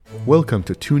Welcome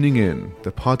to Tuning In,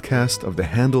 the podcast of the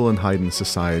Handel and Haydn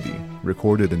Society,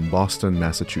 recorded in Boston,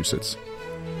 Massachusetts.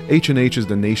 H&H is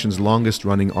the nation's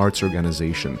longest-running arts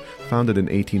organization, founded in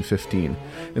 1815,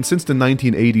 and since the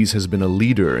 1980s has been a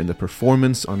leader in the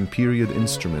performance on period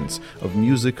instruments of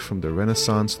music from the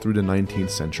Renaissance through the 19th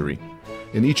century.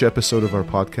 In each episode of our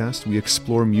podcast, we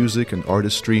explore music and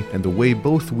artistry and the way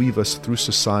both weave us through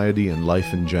society and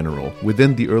life in general,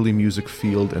 within the early music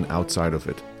field and outside of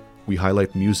it. We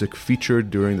highlight music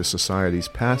featured during the Society's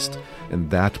past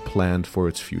and that planned for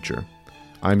its future.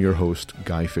 I'm your host,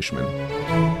 Guy Fishman.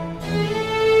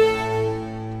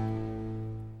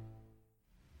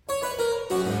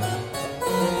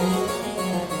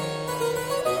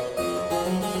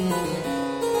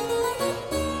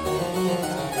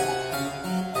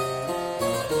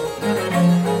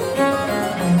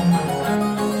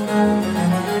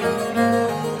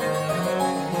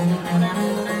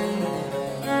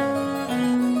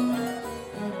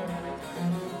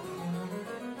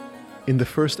 In the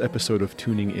first episode of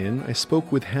Tuning In, I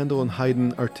spoke with Handel and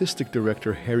Haydn artistic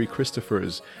director Harry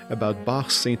Christophers about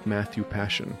Bach's St. Matthew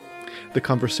Passion. The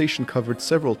conversation covered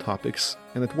several topics,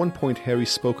 and at one point Harry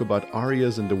spoke about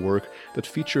arias in the work that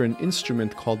feature an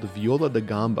instrument called the viola da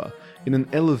gamba in an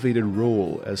elevated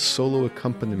role as solo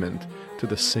accompaniment to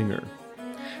the singer.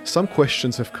 Some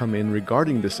questions have come in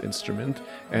regarding this instrument,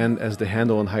 and as the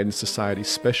Handel and Haydn Society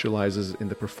specializes in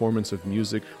the performance of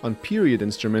music on period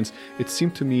instruments, it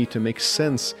seemed to me to make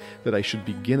sense that I should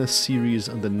begin a series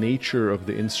on the nature of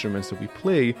the instruments that we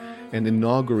play and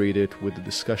inaugurate it with the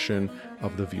discussion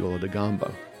of the viola da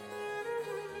gamba.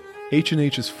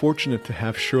 H&H is fortunate to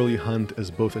have Shirley Hunt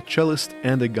as both a cellist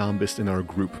and a gambist in our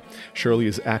group. Shirley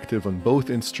is active on both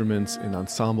instruments in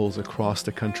ensembles across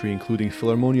the country, including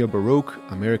Philharmonia Baroque,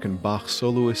 American Bach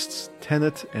Soloists,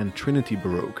 Tenet, and Trinity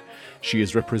Baroque. She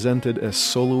is represented as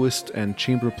soloist and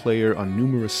chamber player on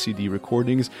numerous CD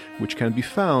recordings, which can be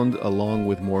found, along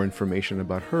with more information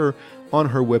about her, on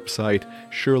her website,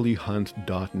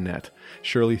 shirleyhunt.net.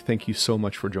 Shirley, thank you so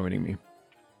much for joining me.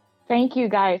 Thank you,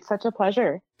 Guy. It's such a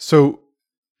pleasure. So,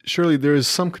 Shirley, there is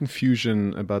some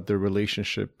confusion about the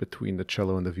relationship between the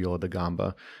cello and the viola da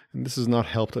gamba, and this is not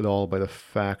helped at all by the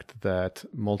fact that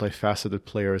multifaceted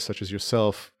players such as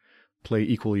yourself play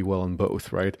equally well on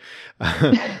both, right?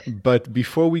 But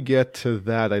before we get to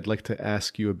that, I'd like to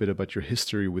ask you a bit about your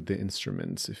history with the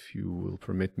instruments, if you will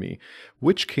permit me.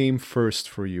 Which came first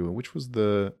for you, and which was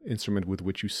the instrument with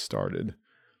which you started?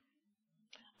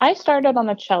 I started on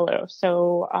the cello.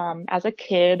 So as a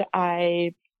kid,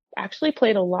 I actually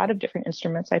played a lot of different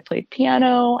instruments. I played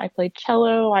piano, I played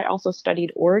cello. I also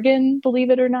studied organ, believe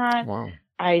it or not. Wow.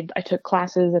 I took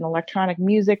classes in electronic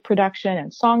music production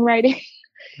and songwriting.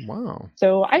 Wow.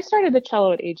 So I started the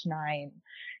cello at age 9.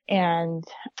 And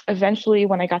eventually,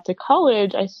 when I got to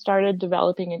college, I started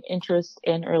developing an interest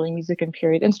in early music and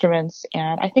period instruments.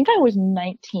 And I think I was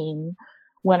 19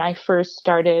 when I first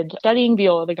started studying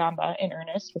viola da gamba in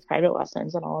earnest with private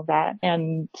lessons and all of that.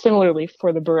 And similarly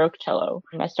for the Baroque cello,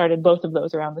 I started both of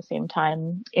those around the same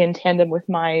time in tandem with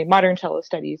my modern cello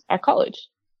studies at college.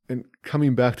 And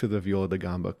coming back to the viola da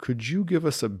gamba, could you give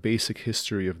us a basic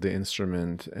history of the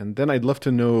instrument? And then I'd love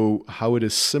to know how it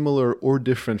is similar or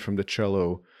different from the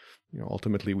cello.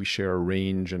 Ultimately we share a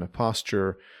range and a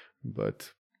posture,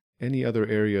 but any other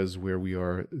areas where we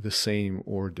are the same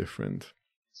or different?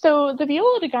 So the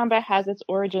viola da gamba has its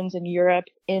origins in Europe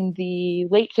in the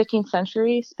late 15th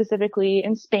century, specifically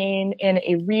in Spain, in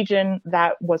a region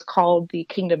that was called the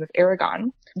Kingdom of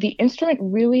Aragon. The instrument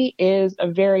really is a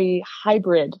very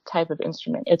hybrid type of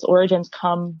instrument. Its origins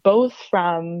come both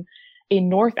from a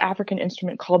North African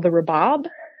instrument called the rebab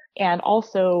and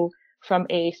also from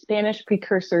a Spanish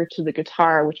precursor to the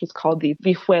guitar, which was called the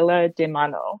vihuela de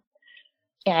mano.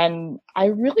 And I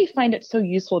really find it so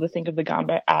useful to think of the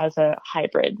gamba as a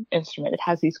hybrid instrument. It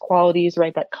has these qualities,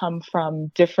 right, that come from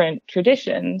different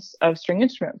traditions of string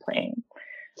instrument playing.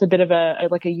 It's a bit of a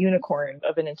unicorn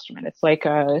of an instrument. It's like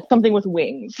something with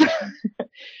wings.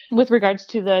 With regards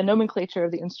to the nomenclature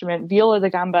of the instrument, viola da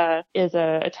gamba is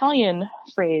an Italian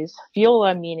phrase,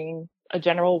 viola meaning a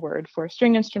general word for a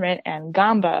string instrument and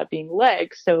gamba being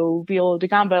leg. So viola da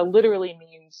gamba literally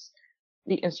means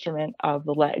the instrument of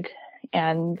the leg.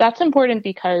 And that's important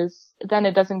because then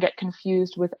it doesn't get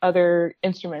confused with other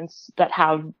instruments that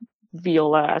have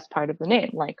viola as part of the name,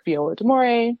 like viola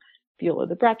d'amore, viola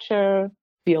da breccia,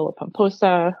 viola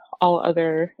pomposa, all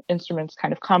other instruments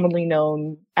kind of commonly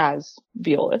known as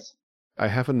violas. I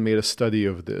haven't made a study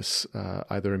of this,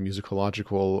 either a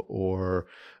musicological or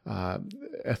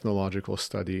ethnological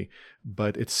study,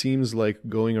 but it seems like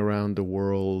going around the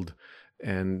world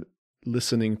and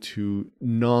listening to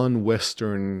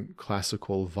non-Western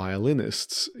classical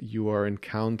violinists, you are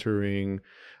encountering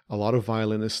a lot of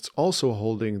violinists also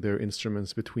holding their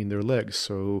instruments between their legs.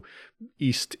 So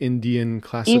East Indian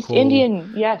classical,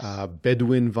 yes.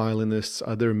 Bedouin violinists,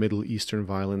 other Middle Eastern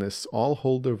violinists all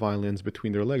hold their violins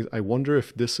between their legs. I wonder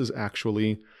if this is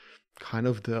actually kind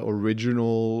of the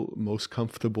original, most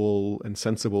comfortable and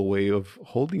sensible way of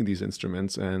holding these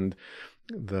instruments, and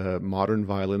the modern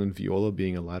violin and viola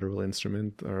being a lateral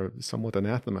instrument are somewhat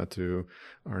anathema to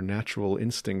our natural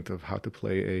instinct of how to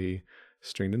play a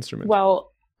stringed instrument.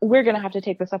 Well, we're going to have to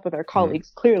take this up with our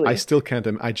colleagues, clearly. I still can't,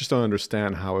 I just don't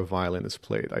understand how a violin is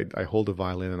played. I hold a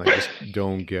violin and I just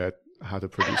don't get how to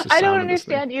produce a sound. I don't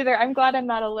understand either. I'm glad I'm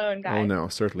not alone, guys. Oh no,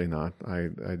 certainly not.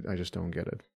 I just don't get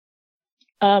it.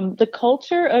 The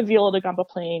culture of viola da gamba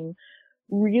playing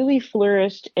really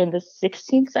flourished in the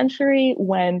 16th century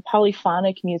when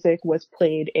polyphonic music was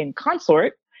played in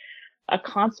consort. A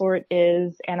consort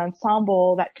is an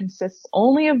ensemble that consists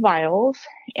only of viols,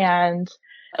 and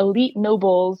elite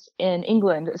nobles in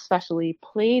England especially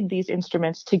played these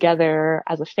instruments together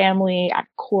as a family at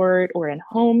court or in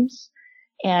homes.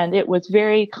 And it was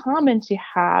very common to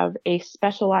have a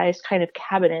specialized kind of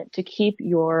cabinet to keep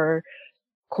your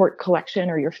court collection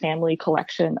or your family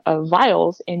collection of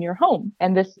viols in your home.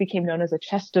 And this became known as a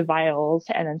chest of viols,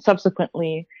 and then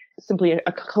subsequently simply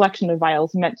a collection of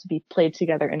viols meant to be played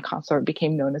together in consort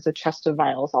became known as a chest of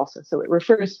viols also. So it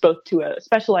refers both to a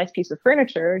specialized piece of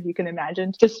furniture, you can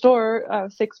imagine, to store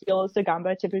 6 violas da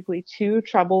gamba, typically 2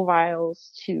 treble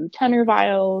viols, 2 tenor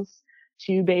viols,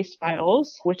 2 bass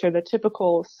viols, which are the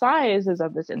typical sizes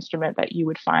of this instrument that you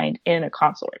would find in a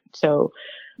consort. So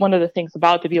one of the things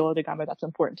about the viola da gamba that's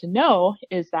important to know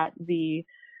is that the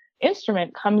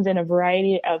instrument comes in a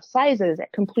variety of sizes,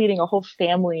 completing a whole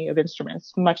family of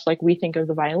instruments, much like we think of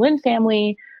the violin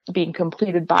family being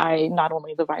completed by not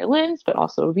only the violins, but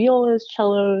also violas,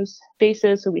 cellos,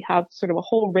 basses. So we have sort of a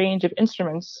whole range of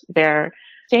instruments there.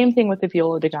 Same thing with the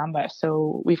viola da gamba.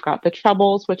 So we've got the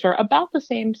trebles, which are about the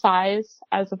same size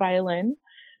as a violin.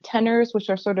 Tenors, which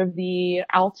are sort of the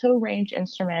alto range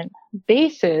instrument.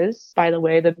 Basses, by the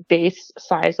way, the bass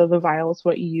size of the viol is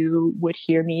what you would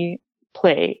hear me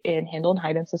play in Handel and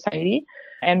Haydn Society,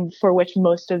 and for which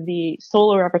most of the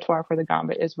solo repertoire for the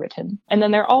gamba is written. And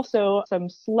then there are also some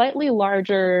slightly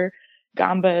larger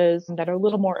gambas that are a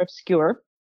little more obscure.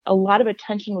 A lot of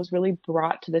attention was really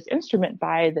brought to this instrument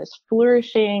by this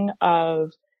flourishing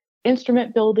of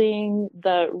instrument building,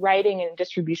 the writing and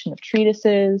distribution of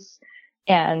treatises,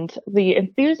 and the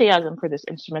enthusiasm for this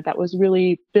instrument that was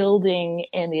really building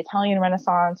in the Italian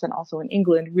Renaissance and also in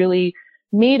England really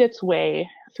made its way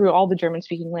through all the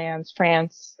German-speaking lands,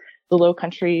 France, the Low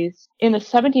Countries. In the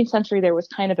 17th century, there was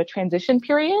kind of a transition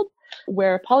period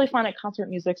where polyphonic concert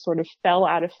music sort of fell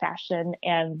out of fashion,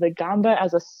 and the gamba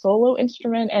as a solo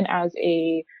instrument and as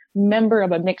a member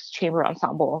of a mixed chamber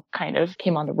ensemble kind of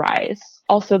came on the rise.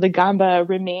 Also, the gamba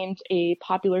remained a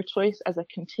popular choice as a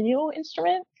continuo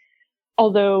instrument,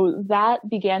 although that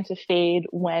began to fade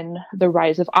when the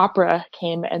rise of opera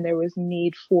came and there was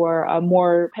need for a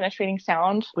more penetrating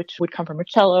sound, which would come from a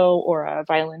cello or a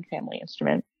violin family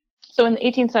instrument. So in the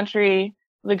 18th century,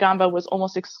 the gamba was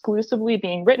almost exclusively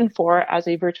being written for as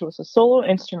a virtuoso solo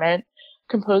instrument.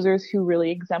 Composers who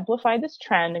really exemplified this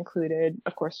trend included,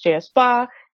 of course, J.S. Bach,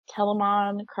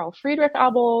 Telemann, Carl Friedrich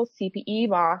Abel, C.P.E.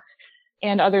 Bach,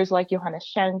 and others like Johannes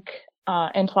Schenk,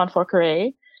 Antoine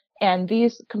Forqueray. And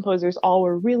these composers all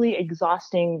were really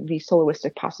exhausting the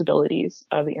soloistic possibilities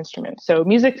of the instrument. So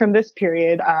music from this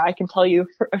period, I can tell you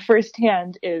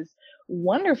firsthand, is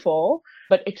wonderful,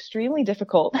 but extremely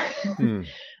difficult.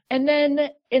 And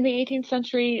then in the 18th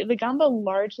century, the gamba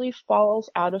largely falls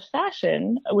out of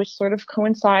fashion, which sort of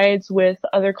coincides with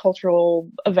other cultural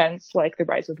events like the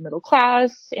rise of the middle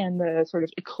class and the sort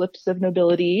of eclipse of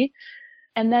nobility.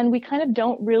 And then we kind of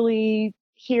don't really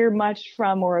hear much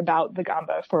from or about the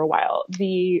gamba for a while.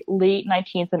 The late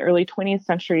 19th and early 20th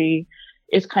century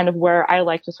is kind of where I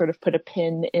like to sort of put a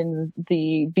pin in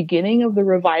the beginning of the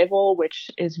revival, which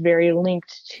is very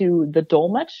linked to the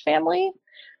Dolmetsch family,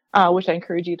 which I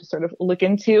encourage you to sort of look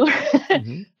into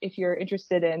if you're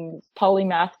interested in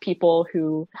polymath people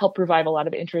who help revive a lot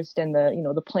of interest in the,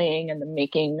 the playing and the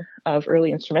making of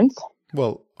early instruments.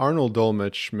 Well, Arnold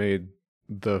Dolmetsch made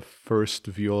the first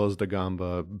violas da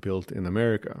gamba built in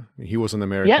America. He was an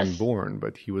American born,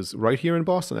 but he was right here in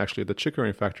Boston, actually, at the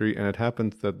Chickering factory. And it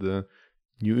happened that the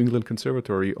New England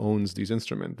Conservatory owns these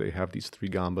instruments. They have these 3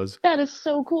 gambas. That is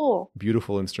so cool.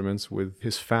 Beautiful instruments with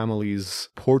his family's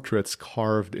portraits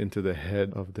carved into the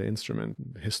head of the instrument.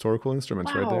 Historical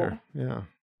instruments right there. Yeah.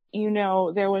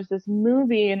 there was this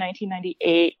movie in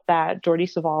 1998 that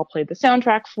Jordi Savall played the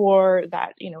soundtrack for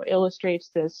that, illustrates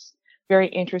this very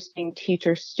interesting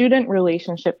teacher-student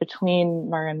relationship between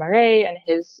Marion Marais and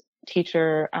his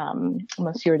teacher,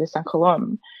 Monsieur de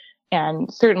Saint-Colombe.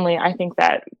 And certainly I think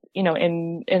that,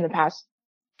 in the past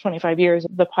 25 years,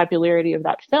 the popularity of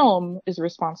that film is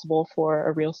responsible for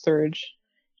a real surge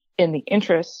in the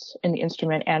interest in the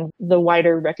instrument and the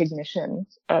wider recognition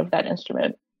of that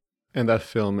instrument. And that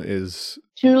film is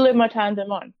Tous les matins de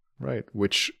monde. Right,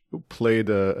 which played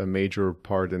a major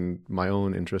part in my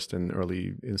own interest in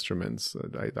early instruments.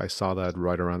 I saw that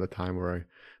right around the time where I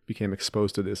became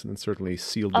exposed to this, and it certainly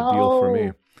sealed the deal for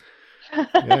me.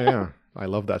 Yeah. I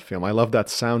love that film. I love that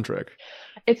soundtrack.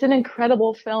 It's an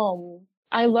incredible film.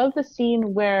 I love the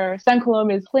scene where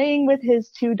Saint-Colombe is playing with his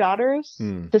two daughters.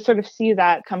 To sort of see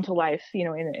that come to life, in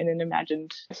an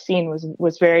imagined scene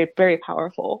was very, very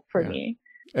powerful for me.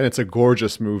 And it's a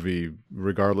gorgeous movie,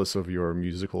 regardless of your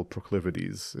musical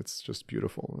proclivities. It's just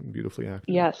beautiful and beautifully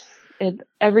acted. Yes.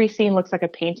 Every scene looks like a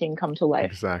painting come to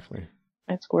life. Exactly.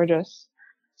 It's gorgeous.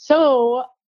 So,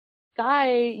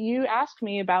 Guy, you asked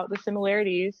me about the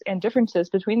similarities and differences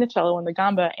between the cello and the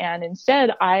gamba, and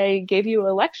instead I gave you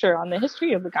a lecture on the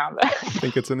history of the gamba. I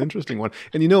think it's an interesting one.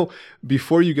 And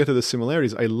before you get to the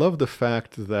similarities, I love the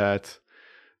fact that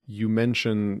you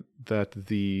mentioned that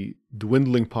the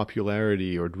dwindling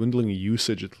popularity, or dwindling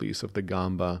usage at least, of the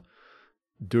gamba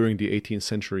during the 18th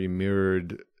century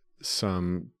mirrored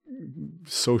some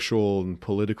social and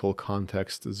political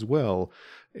context as well.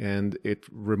 And it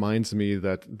reminds me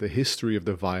that the history of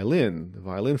the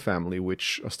violin family,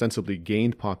 which ostensibly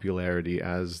gained popularity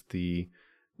as the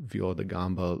viola da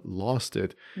gamba lost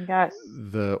it. Yes.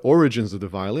 The origins of the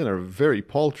violin are very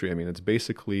paltry. I mean, it's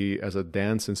basically as a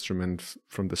dance instrument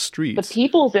from the streets. The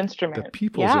people's instrument. The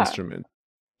people's instrument.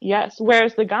 Yes.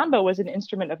 Whereas the gamba was an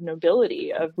instrument of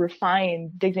nobility, of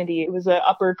refined dignity. It was an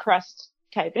upper crust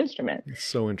type instrument. It's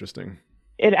so interesting.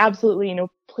 It absolutely,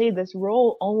 played this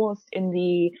role almost in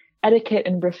the etiquette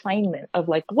and refinement of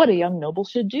like what a young noble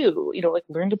should do,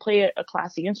 learn to play a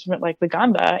classy instrument like the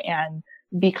gamba and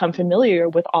become familiar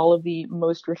with all of the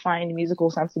most refined musical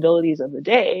sensibilities of the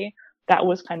day. That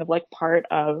was kind of like part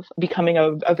of becoming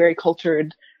a very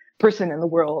cultured person in the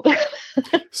world.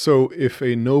 So if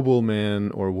a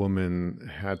nobleman or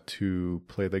woman had to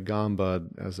play the gamba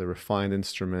as a refined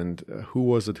instrument, who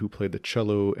was it who played the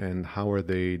cello, and how are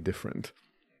they different?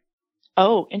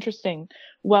 Oh, interesting.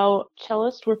 Well,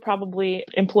 cellists were probably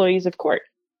employees of court.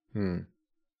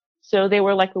 So they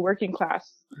were like the working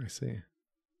class. I see.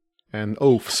 And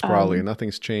oafs, probably.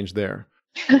 Nothing's changed there.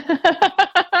 No,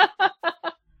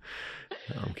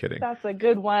 I'm kidding. That's a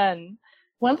good one.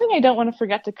 One thing I don't want to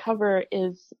forget to cover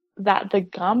is that the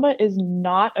gamba is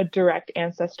not a direct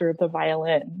ancestor of the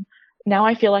violin. Now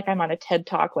I feel like I'm on a TED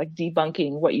Talk, like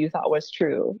debunking what you thought was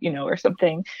true, or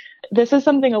something. This is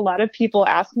something a lot of people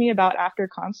ask me about after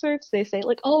concerts. They say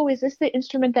like, oh, is this the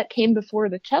instrument that came before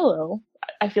the cello?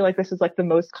 I feel like this is like the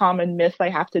most common myth I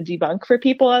have to debunk for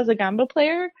people as a gamba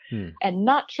player. And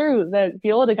not true. The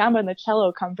viola da gamba and the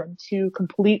cello come from two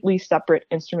completely separate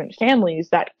instrument families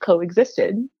that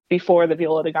coexisted before the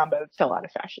viola da gamba fell out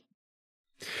of fashion.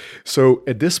 So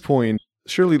at this point,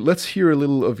 Shirley, let's hear a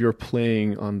little of your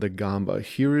playing on the gamba.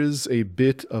 Here is a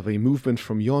bit of a movement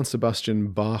from Johann Sebastian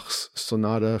Bach's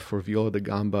Sonata for Viola da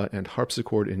Gamba and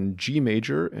Harpsichord in G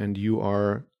major, and you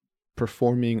are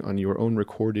performing on your own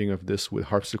recording of this with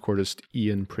harpsichordist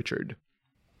Ian Pritchard.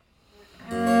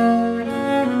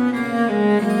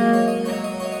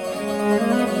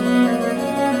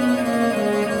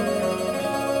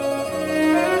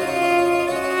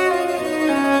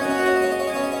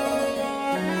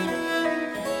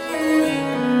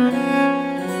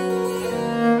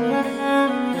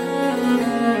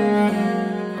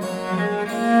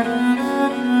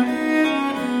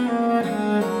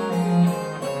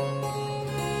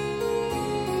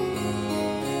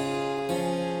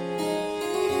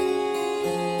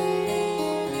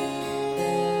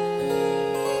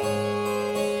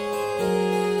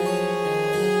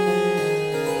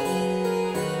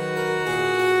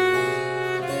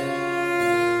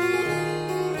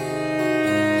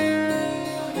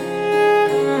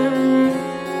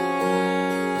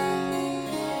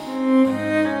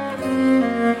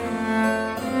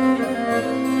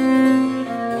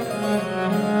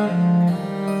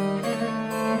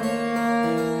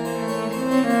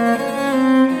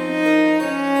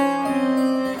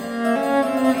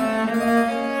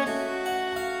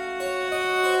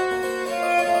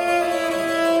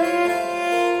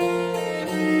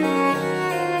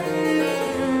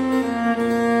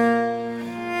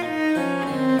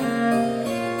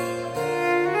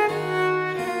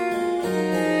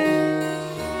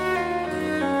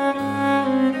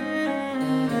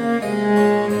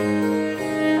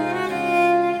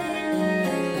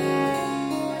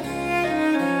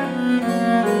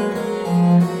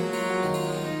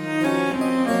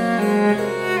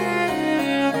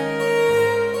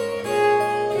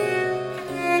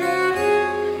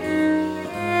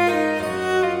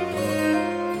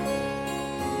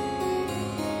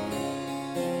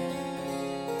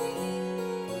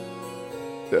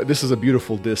 This is a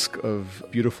beautiful disc of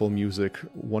beautiful music,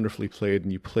 wonderfully played,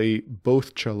 and you play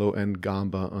both cello and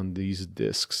gamba on these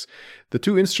discs. The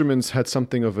two instruments had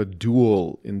something of a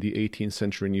duel in the 18th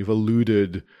century, and you've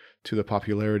alluded to the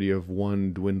popularity of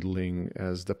one dwindling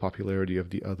as the popularity of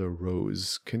the other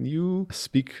rose. Can you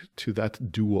speak to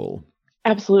that duel?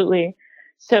 Absolutely.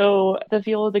 So the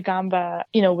viola da gamba,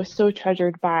 was so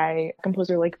treasured by a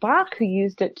composer like Bach, who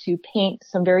used it to paint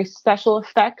some very special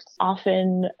effects,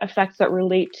 often effects that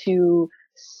relate to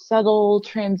subtle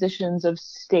transitions of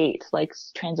state, like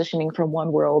transitioning from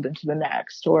one world into the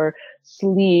next, or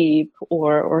sleep,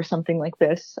 or something like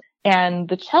this. And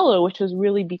the cello, which was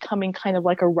really becoming kind of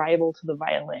like a rival to the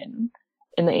violin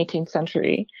in the 18th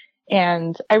century.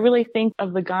 And I really think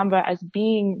of the gamba as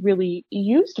being really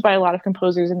used by a lot of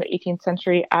composers in the 18th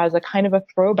century as a kind of a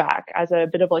throwback, as a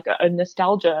bit of like a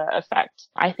nostalgia effect.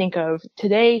 I think of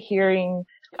today hearing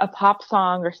a pop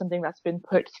song or something that's been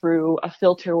put through a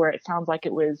filter where it sounds like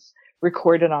it was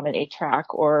recorded on an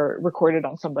 8-track or recorded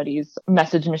on somebody's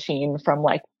message machine from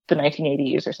like the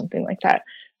 1980s or something like that.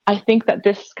 I think that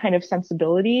this kind of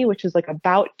sensibility, which is like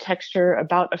about texture,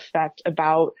 about effect,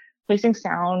 about placing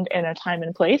sound in a time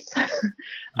and place,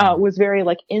 was very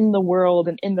like in the world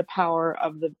and in the power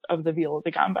of the viola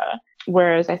da gamba.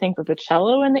 Whereas I think that the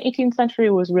cello in the 18th century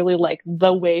was really like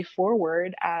the way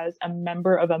forward as a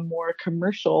member of a more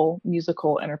commercial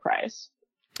musical enterprise.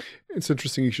 It's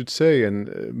interesting you should say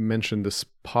and mention this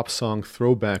pop song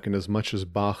throwback, and as much as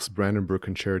Bach's Brandenburg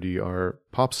Concerti are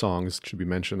pop songs, it should be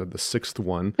mentioned that the sixth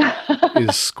one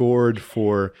is scored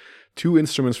for two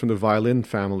instruments from the violin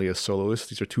family as soloists.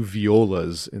 These are two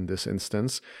violas in this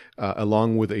instance,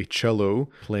 along with a cello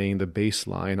playing the bass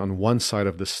line on one side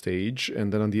of the stage.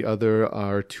 And then on the other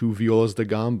are two violas da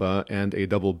gamba and a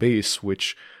double bass,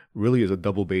 which really is a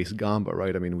double bass gamba,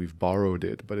 right? I mean, we've borrowed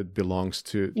it, but it belongs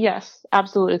to... Yes,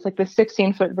 absolutely. It's like the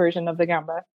 16-foot version of the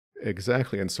gamba.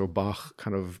 Exactly. And so Bach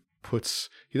kind of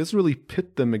he doesn't really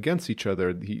pit them against each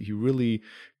other. He really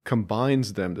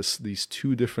combines them, these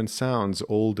two different sounds,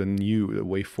 old and new, the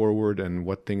way forward and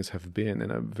what things have been,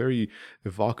 in a very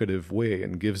evocative way,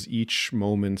 and gives each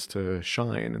moment to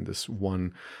shine in this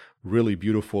one really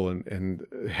beautiful and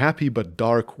happy but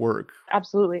dark work.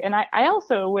 Absolutely. And I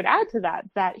also would add to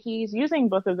that he's using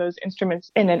both of those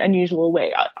instruments in an unusual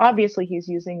way. Obviously, he's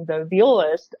using the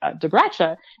violist, da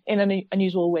Braccia, in an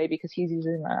unusual way because he's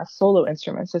using solo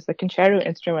instruments as the concerto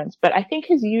instruments. But I think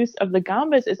his use of the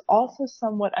gambas is also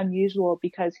somewhat unusual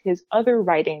because his other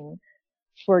writing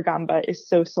for gamba is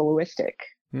so soloistic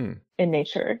in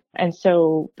nature. And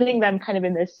so putting them kind of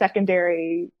in this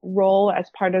secondary role as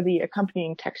part of the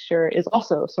accompanying texture is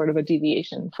also sort of a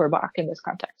deviation for Bach in this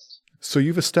context. So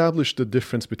you've established the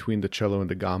difference between the cello and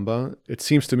the gamba. It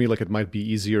seems to me like it might be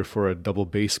easier for a double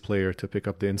bass player to pick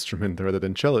up the instrument rather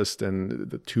than cellist, and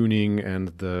the tuning and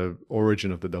the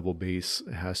origin of the double bass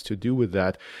has to do with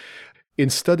that. In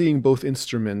studying both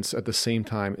instruments at the same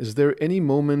time, is there any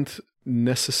moment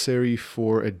necessary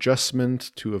for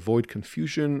adjustment to avoid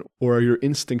confusion, or are your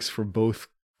instincts for both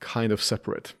kind of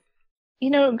separate?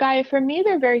 Guy, for me,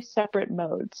 they're very separate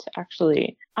modes,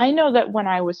 actually. I know that when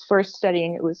I was first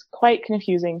studying, it was quite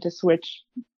confusing to switch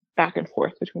back and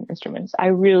forth between instruments. I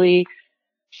really,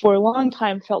 for a long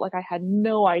time, felt like I had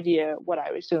no idea what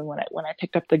I was doing when I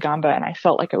picked up the gamba, and I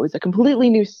felt like it was a completely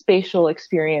new spatial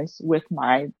experience with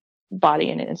my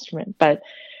body and an instrument. But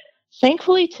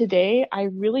thankfully today, I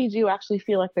really do actually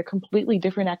feel like they're completely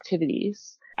different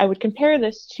activities. I would compare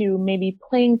this to maybe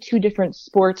playing two different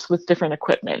sports with different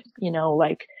equipment,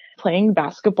 like playing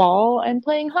basketball and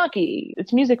playing hockey.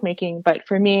 It's music making, but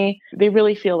for me, they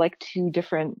really feel like two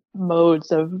different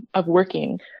modes of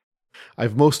working.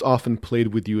 I've most often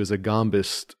played with you as a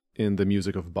gambist in the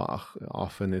music of Bach.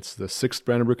 Often it's the Sixth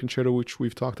Brandenburg Concerto, which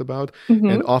we've talked about. Mm-hmm.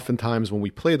 And oftentimes when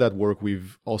we play that work,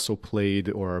 we've also played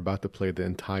or are about to play the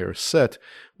entire set,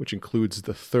 which includes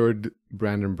the Third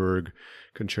Brandenburg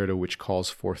Concerto, which calls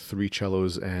for 3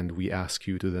 cellos, and we ask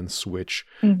you to then switch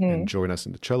and join us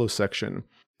in the cello section.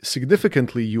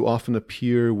 Significantly, you often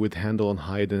appear with Handel and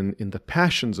Haydn in the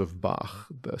Passions of Bach,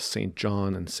 the St.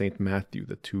 John and St. Matthew,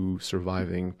 the two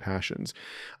surviving Passions.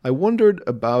 I wondered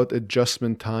about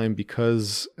adjustment time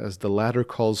because, as the latter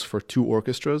calls for 2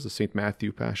 orchestras, the St.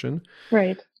 Matthew Passion,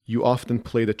 right, you often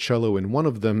play the cello in one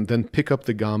of them, then pick up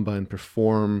the gamba and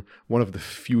perform one of the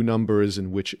few numbers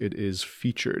in which it is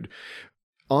featured.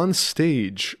 On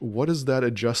stage, what is that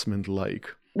adjustment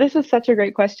like? This is such a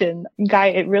great question. Guy,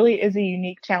 it really is a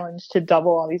unique challenge to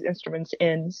double all these instruments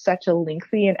in such a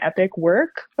lengthy and epic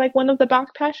work like one of the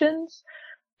Bach Passions.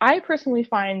 I personally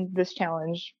find this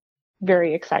challenge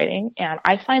very exciting, and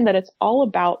I find that it's all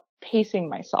about pacing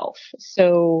myself.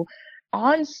 So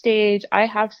On stage, I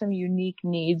have some unique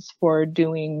needs for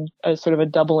doing a sort of a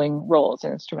doubling role as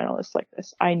an instrumentalist like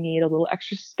this. I need a little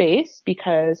extra space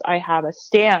because I have a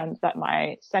stand that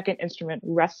my second instrument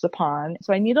rests upon.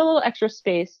 So I need a little extra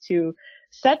space to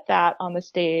set that on the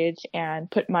stage and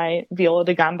put my viola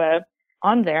da gamba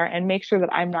on there and make sure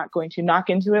that I'm not going to knock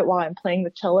into it while I'm playing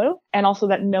the cello, and also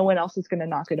that no one else is going to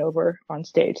knock it over on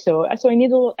stage. So I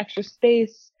need a little extra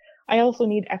space. I also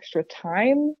need extra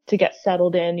time to get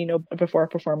settled in, before a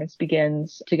performance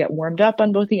begins, to get warmed up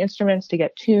on both the instruments, to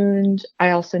get tuned.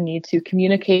 I also need to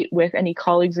communicate with any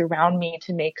colleagues around me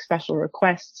to make special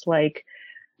requests like,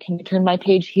 can you turn my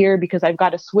page here because I've got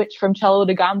to switch from cello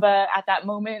to gamba at that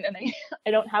moment and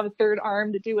I don't have a third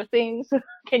arm to do a thing. So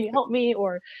can you help me?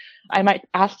 Or I might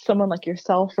ask someone like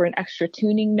yourself for an extra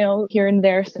tuning note here and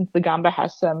there, since the gamba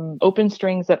has some open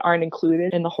strings that aren't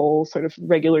included in the whole sort of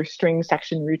regular string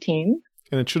section routine.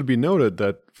 And it should be noted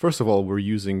that, first of all, we're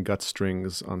using gut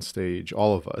strings on stage,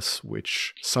 all of us,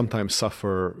 which sometimes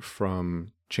suffer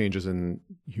from changes in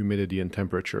humidity and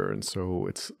temperature. And so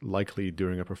it's likely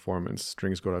during a performance,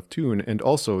 strings go out of tune. And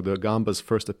also the gamba's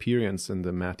first appearance in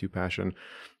the Matthew Passion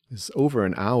is over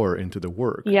an hour into the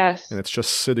work. Yes. And it's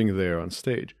just sitting there on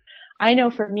stage. I know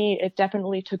for me, it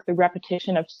definitely took the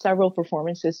repetition of several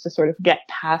performances to sort of get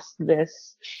past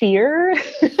this fear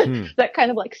that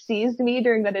kind of like seized me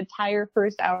during that entire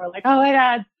first hour. Like, oh my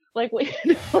God, like, wait.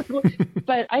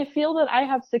 But I feel that I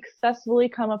have successfully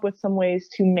come up with some ways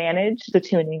to manage the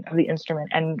tuning of the instrument.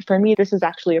 And for me, this is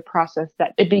actually a process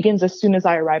that it begins as soon as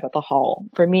I arrive at the hall.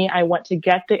 For me, I want to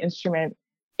get the instrument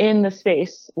in the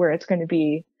space where it's going to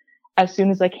be as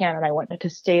soon as I can, and I want it to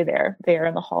stay there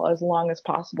in the hall as long as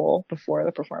possible before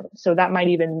the performance. So that might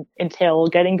even entail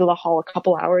getting to the hall a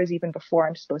couple hours even before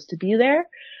I'm supposed to be there,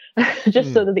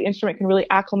 just so that the instrument can really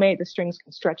acclimate, the strings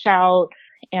can stretch out.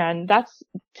 And that's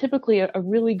typically a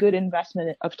really good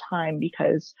investment of time,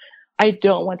 because I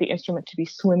don't want the instrument to be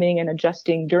swimming and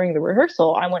adjusting during the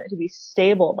rehearsal. I want it to be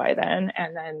stable by then,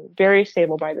 and then very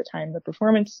stable by the time the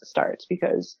performance starts,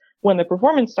 because when the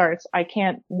performance starts, I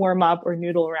can't warm up or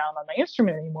noodle around on my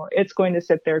instrument anymore. It's going to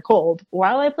sit there cold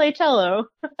while I play cello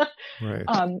right.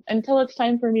 Until it's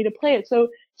time for me to play it. So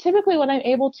typically when I'm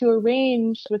able to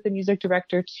arrange with the music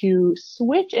director to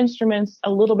switch instruments a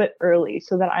little bit early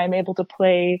so that I'm able to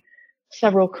play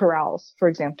several chorales, for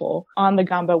example, on the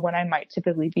gamba when I might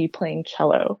typically be playing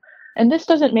cello. And this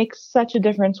doesn't make such a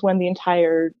difference when the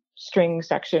entire string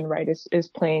section, right, is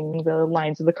playing the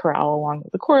lines of the chorale along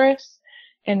with the chorus.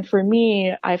 And for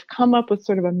me, I've come up with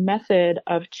sort of a method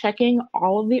of checking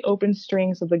all of the open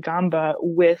strings of the gamba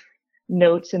with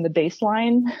notes in the bass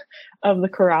line of the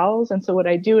chorales. And so what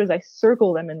I do is I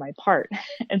circle them in my part.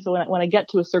 And so when I get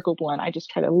to a circled one, I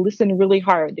just try to listen really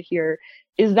hard to hear,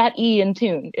 is that E in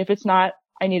tune? If it's not,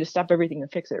 I need to stop everything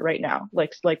and fix it right now.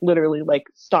 Like literally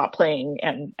stop playing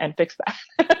and fix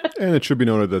that. And it should be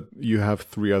noted that you have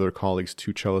 3 other colleagues,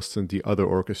 2 cellists in the other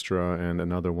orchestra and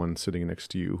another one sitting next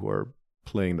to you who are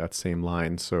playing that same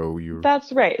line. So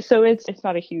That's right. So it's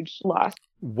not a huge loss.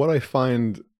 What I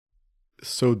find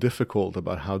so difficult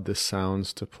about how this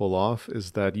sounds to pull off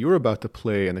is that you're about to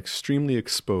play an extremely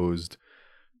exposed,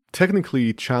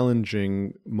 technically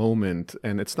challenging moment,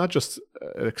 and it's not just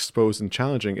exposed and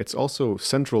challenging, it's also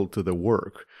central to the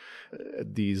work.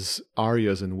 These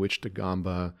arias in which the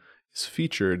gamba is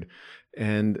featured,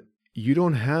 and you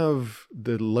don't have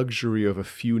the luxury of a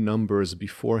few numbers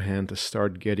beforehand to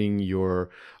start getting your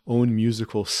own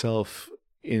musical self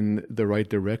in the right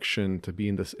direction to be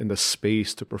in the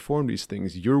space to perform these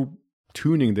things. You're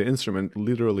tuning the instrument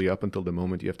literally up until the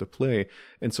moment you have to play.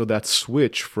 And so that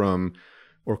switch from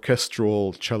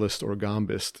orchestral cellist or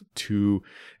gambist to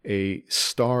a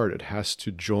star that has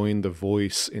to join the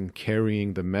voice in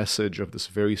carrying the message of this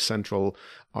very central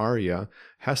aria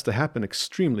has to happen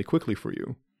extremely quickly for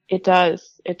you. It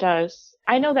does.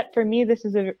 I know that for me, this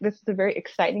is a very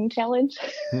exciting challenge.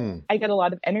 I get a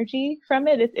lot of energy from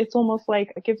it. It's almost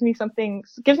like it gives me something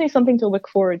to look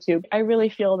forward to. I really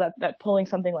feel that pulling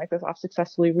something like this off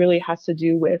successfully really has to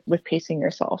do with pacing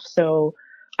yourself. So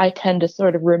I tend to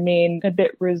sort of remain a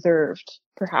bit reserved,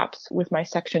 perhaps, with my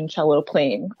section cello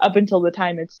playing up until the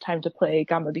time it's time to play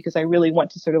gamba, because I really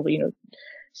want to sort of,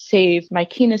 save my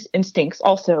keenest instincts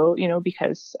also,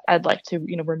 because I'd like to,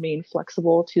 remain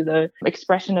flexible to the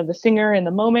expression of the singer in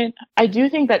the moment. I do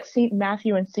think that St.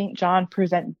 Matthew and St. John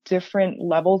present different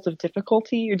levels of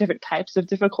difficulty or different types of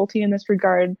difficulty in this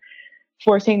regard.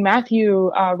 For St.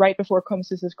 Matthew, right before Como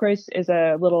Jesus Christ is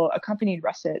a little accompanied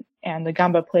russet, and the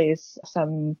gamba plays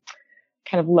some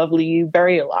kind of lovely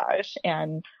variolage.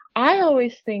 And I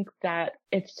always think that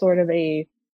it's sort of a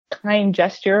kind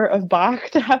gesture of Bach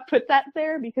to have put that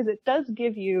there, because it does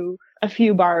give you a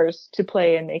few bars to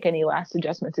play and make any last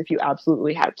adjustments if you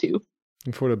absolutely have to.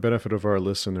 And for the benefit of our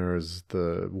listeners,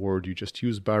 the word you just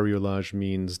used, bariolage,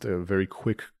 means the very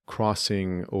quick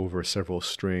crossing over several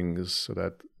strings so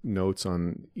that notes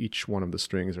on each one of the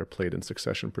strings are played in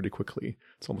succession pretty quickly.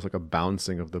 It's almost like a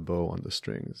bouncing of the bow on the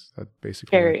strings. That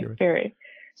basically very.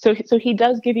 So he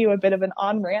does give you a bit of an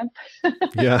on-ramp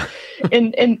yeah.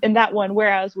 in that one,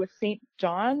 whereas with St.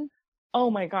 John,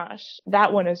 oh my gosh,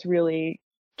 that one is really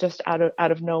just out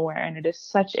of nowhere, and it is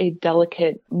such a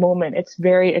delicate moment. It's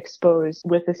very exposed.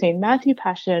 With the St. Matthew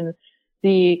Passion,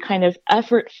 the kind of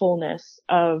effortfulness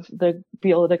of the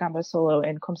viola da gamba solo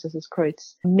in Komm, es ist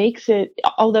Kreuz makes it,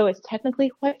 although it's technically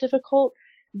quite difficult,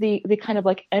 the kind of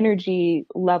like energy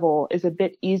level is a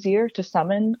bit easier to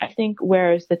summon, I think,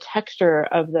 whereas the texture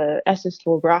of the Es ist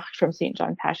vollbracht from St.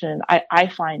 John Passion, I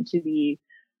find to be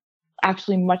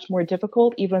actually much more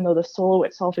difficult, even though the solo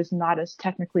itself is not as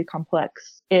technically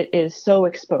complex. It is so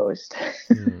exposed.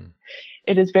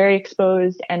 It is very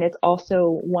exposed, and it's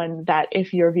also one that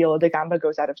if your viola da gamba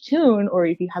goes out of tune, or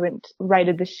if you haven't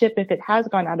righted the ship if it has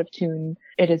gone out of tune,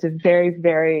 it is a very,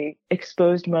 very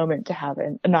exposed moment to have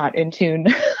a not in tune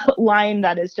line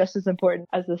that is just as important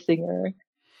as the singer.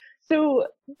 So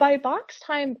by Bach's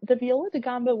time, the viola da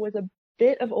gamba was a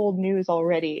bit of old news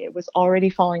already. It was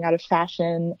already falling out of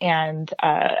fashion. And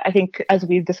I think, as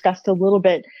we've discussed a little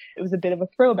bit, it was a bit of a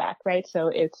throwback, right? So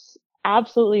it's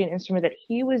absolutely an instrument that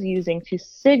he was using to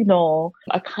signal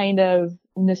a kind of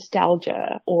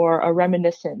nostalgia or a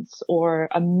reminiscence or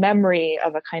a memory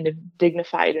of a kind of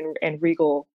dignified and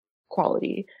regal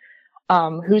quality.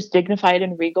 Who's dignified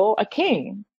and regal? A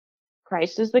king.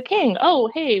 Christ is the king.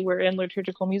 Oh, hey, we're in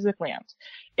liturgical music land.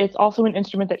 It's also an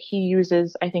instrument that he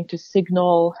uses, I think, to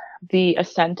signal the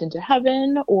ascent into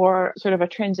heaven or sort of a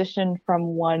transition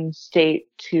from one state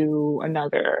to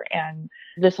another. And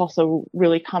this also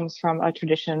really comes from a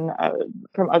tradition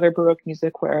from other Baroque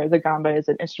music where the gamba is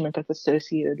an instrument that's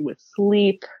associated with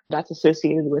sleep, that's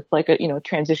associated with like a,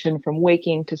 transition from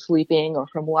waking to sleeping or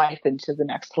from life into the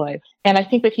next life. And I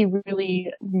think that he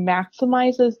really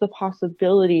maximizes the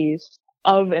possibilities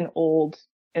of an old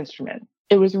instrument.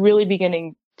 It was really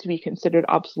beginning to be considered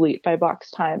obsolete by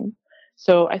Bach's time.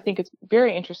 So I think it's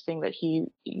very interesting that he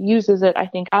uses it, I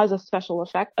think, as a special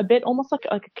effect, a bit almost like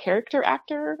a character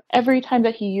actor. Every time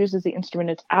that he uses the instrument,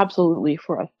 it's absolutely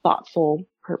for a thoughtful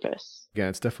purpose. Yeah,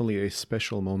 it's definitely a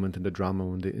special moment in the drama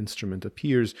when the instrument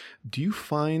appears. Do you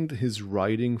find his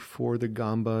writing for the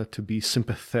gamba to be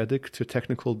sympathetic to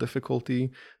technical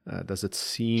difficulty? Does it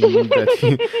seem that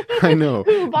he... I know.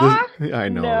 I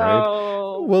know,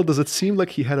 right? Well, does it seem like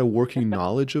he had a working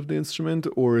knowledge of the instrument,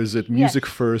 or is it music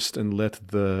first and let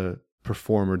the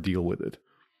performer deal with it?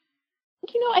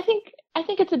 I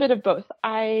think it's a bit of both.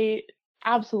 I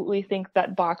absolutely think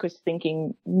that Bach was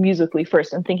thinking musically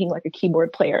first and thinking like a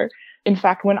keyboard player. In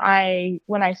fact, when I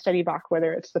study Bach,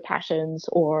 whether it's the Passions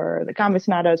or the Gamba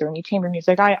Sonatas or any chamber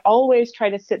music, I always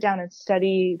try to sit down and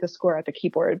study the score at the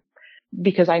keyboard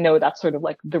because I know that's sort of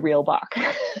like the real Bach.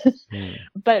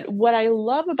 But what I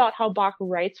love about how Bach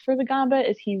writes for the gamba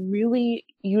is he really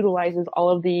utilizes all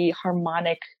of the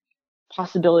harmonic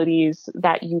possibilities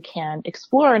that you can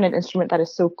explore in an instrument that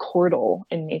is so chordal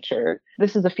in nature.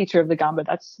 This is a feature of the gamba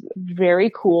that's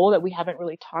very cool that we haven't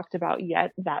really talked about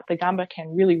yet, that the gamba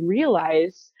can really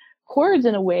realize chords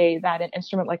in a way that an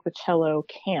instrument like the cello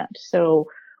can't. So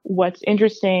what's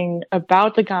interesting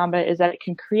about the gamba is that it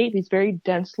can create these very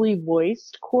densely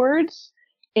voiced chords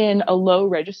in a low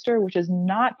register, which is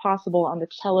not possible on the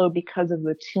cello because of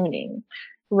the tuning,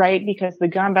 right? Because the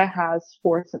gamba has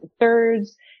fourths and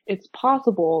thirds. It's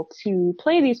possible to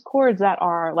play these chords that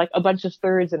are like a bunch of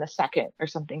thirds in a second or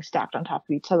something stacked on top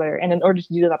of each other. And in order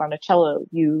to do that on a cello,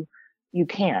 you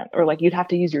can't, or like you'd have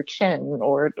to use your chin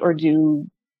or do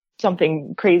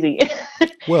something crazy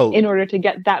in order to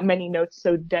get that many notes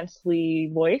so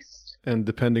densely voiced. And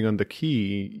depending on the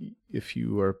key, if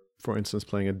you are, for instance,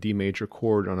 playing a D major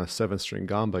chord on a 7-string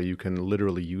gamba, you can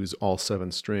literally use all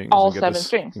 7 strings. All 7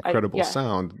 strings. Incredible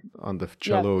sound. On the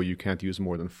cello, you can't use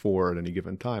more than 4 at any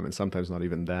given time, and sometimes not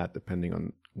even that, depending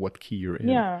on what key you're in.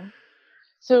 Yeah.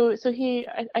 So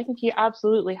I think he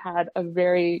absolutely had a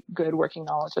very good working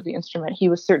knowledge of the instrument. He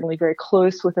was certainly very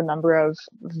close with a number of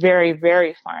very,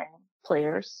 very fine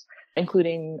players,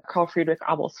 including Carl Friedrich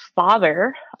Abel's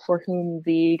father, for whom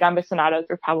the gamba sonatas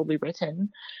are probably written.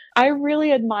 I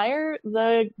really admire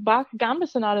the Bach gamba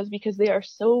sonatas because they are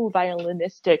so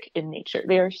violinistic in nature.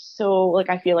 They are so,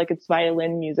 I feel like it's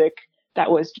violin music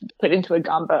that was put into a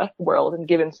gamba world and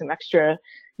given some extra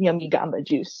yummy gamba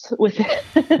juice with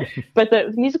it. But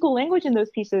the musical language in those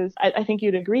pieces, I think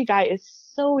you'd agree, Guy, is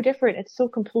so different. It's so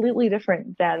completely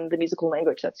different than the musical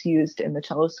language that's used in the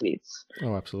cello suites.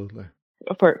 Oh, absolutely.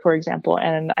 For example.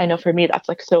 And I know for me, that's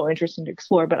like so interesting to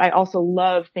explore. But I also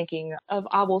love thinking of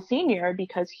Abel Sr.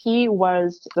 because he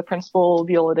was the principal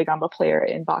viola da gamba player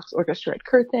in Bach's orchestra at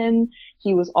Curtin.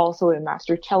 He was also a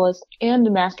master cellist and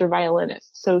a master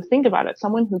violinist. So think about it.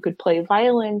 Someone who could play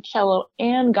violin, cello,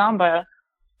 and gamba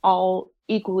all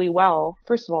equally well.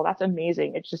 First of all, that's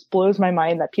amazing. It just blows my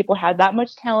mind that people had that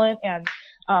much talent. And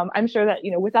I'm sure that,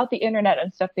 without the internet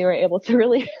and stuff, they were able to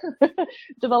really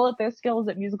develop their skills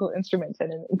at musical instruments in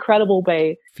an incredible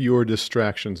way. Fewer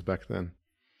distractions back then.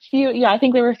 I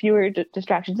think there were fewer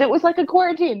distractions. It was like a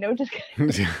quarantine. No, just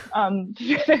kidding.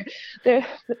 There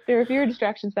were fewer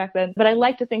distractions back then. But I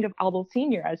like to think of Abel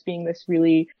Sr. as being this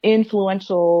really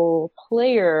influential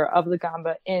player of the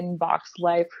gamba in Bach's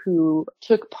life, who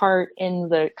took part in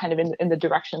the kind of in the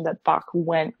direction that Bach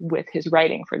went with his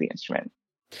writing for the instrument.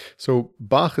 So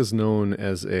Bach is known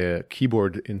as a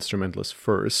keyboard instrumentalist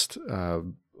first,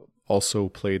 also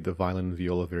played the violin and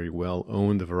viola very well,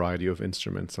 owned a variety of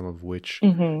instruments, some of which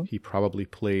he probably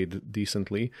played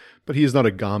decently, but he is not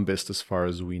a gambist as far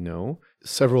as we know.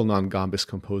 Several non-gambist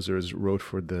composers wrote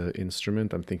for the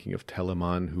instrument. I'm thinking of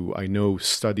Telemann, who I know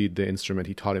studied the instrument.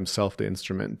 He taught himself the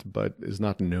instrument, but is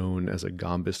not known as a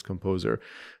gambist composer.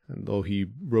 And though he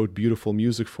wrote beautiful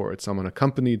music for it, some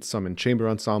unaccompanied, some in chamber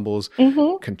ensembles,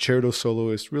 concerto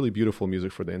soloists, really beautiful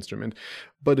music for the instrument.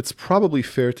 But it's probably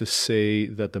fair to say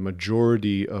that the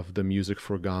majority of the music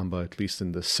for gamba, at least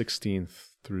in the 16th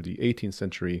through the 18th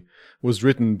century, was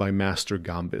written by master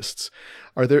gambists.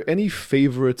 Are there any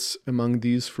favorites among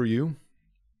these for you?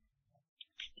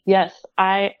 Yes,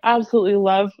 I absolutely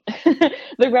love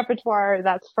the repertoire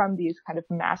that's from these kind of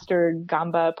master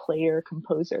gamba player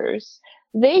composers.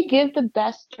 They give the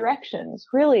best directions,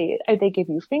 really. They give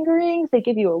you fingerings, they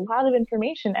give you a lot of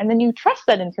information, and then you trust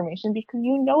that information because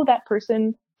you know that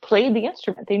person played the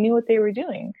instrument. They knew what they were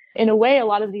doing. In a way, a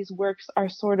lot of these works are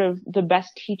sort of the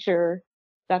best teacher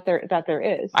that there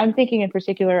is. I'm thinking in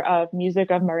particular of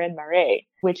Music of Marin Marais,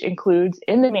 which includes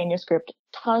in the manuscript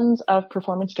tons of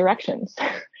performance directions.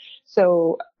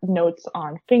 So notes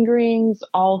on fingerings,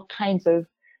 all kinds of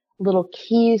little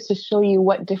keys to show you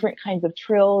what different kinds of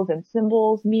trills and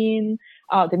cymbals mean.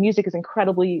 The music is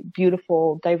incredibly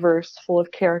beautiful, diverse, full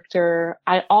of character.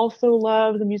 I also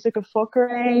love the music of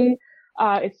Fauqueret.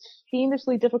 It's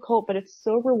fiendishly difficult, but it's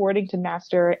so rewarding to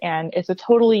master, and it's a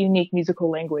totally unique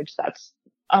musical language that's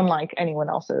unlike anyone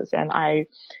else's. And I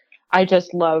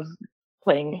just love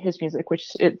playing his music,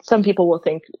 which some people will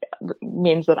think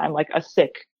means that I'm like a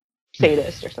sick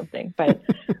sadist or something, but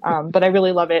I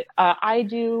really love it. I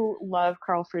do love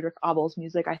Carl Friedrich Abel's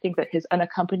music. I think that his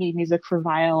unaccompanied music for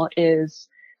viol is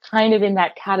kind of in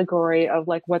that category of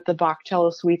like what the Bach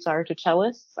cello suites are to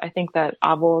cellists. I think that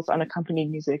Abel's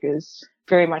unaccompanied music is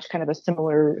very much kind of a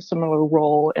similar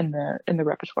role in the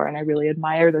repertoire, and I really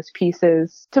admire those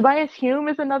pieces. Tobias Hume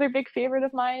is another big favorite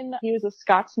of mine. He was a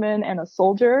Scotsman and a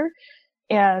soldier,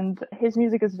 and his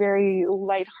music is very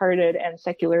lighthearted and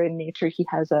secular in nature. He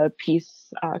has a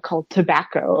piece called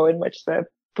Tobacco, in which the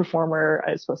performer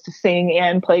is supposed to sing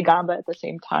and play gamba at the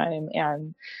same time.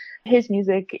 And his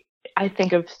music, I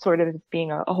think of sort of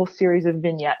being a whole series of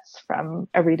vignettes from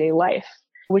everyday life,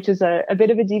 which is a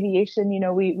bit of a deviation.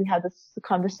 We had this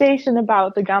conversation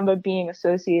about the gamba being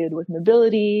associated with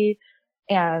nobility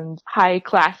and high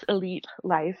class elite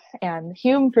life. And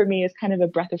Hume for me is kind of a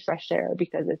breath of fresh air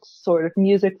because it's sort of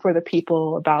music for the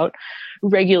people about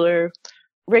regular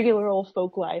old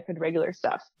folk life and regular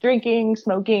stuff. Drinking,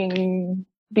 smoking,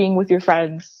 being with your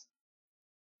friends.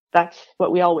 That's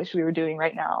what we all wish we were doing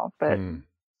right now, but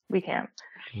we can't.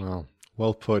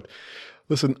 Well put.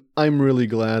 Listen, I'm really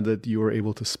glad that you were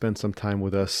able to spend some time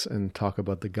with us and talk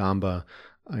about the gamba.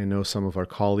 I know some of our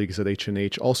colleagues at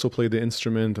H&H also play the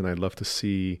instrument, and I'd love to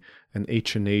see an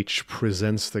H&H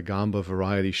Presents the Gamba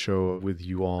variety show with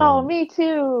you all. Oh, me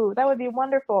too. That would be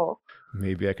wonderful.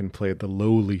 Maybe I can play the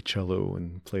lowly cello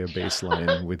and play a bass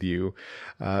line with you.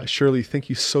 Shirley, thank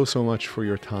you so much for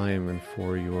your time and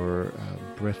for your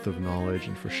breadth of knowledge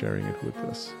and for sharing it with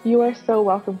us. You are so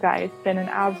welcome, Guy. It's been an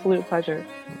absolute pleasure.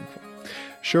 Wonderful.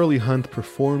 Shirley Hunt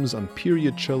performs on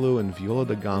period cello and viola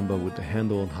da gamba with the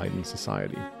Handel and Haydn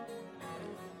Society.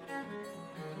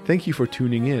 Thank you for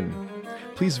tuning in.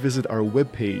 Please visit our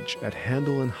webpage at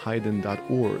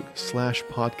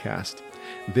handelandhaydn.org/podcast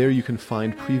There you can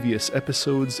find previous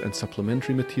episodes and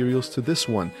supplementary materials to this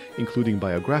one, including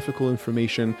biographical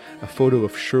information, a photo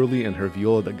of Shirley and her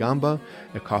viola da gamba,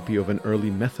 a copy of an early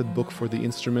method book for the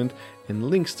instrument, and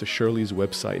links to Shirley's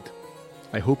website.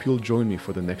 I hope you'll join me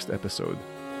for the next episode.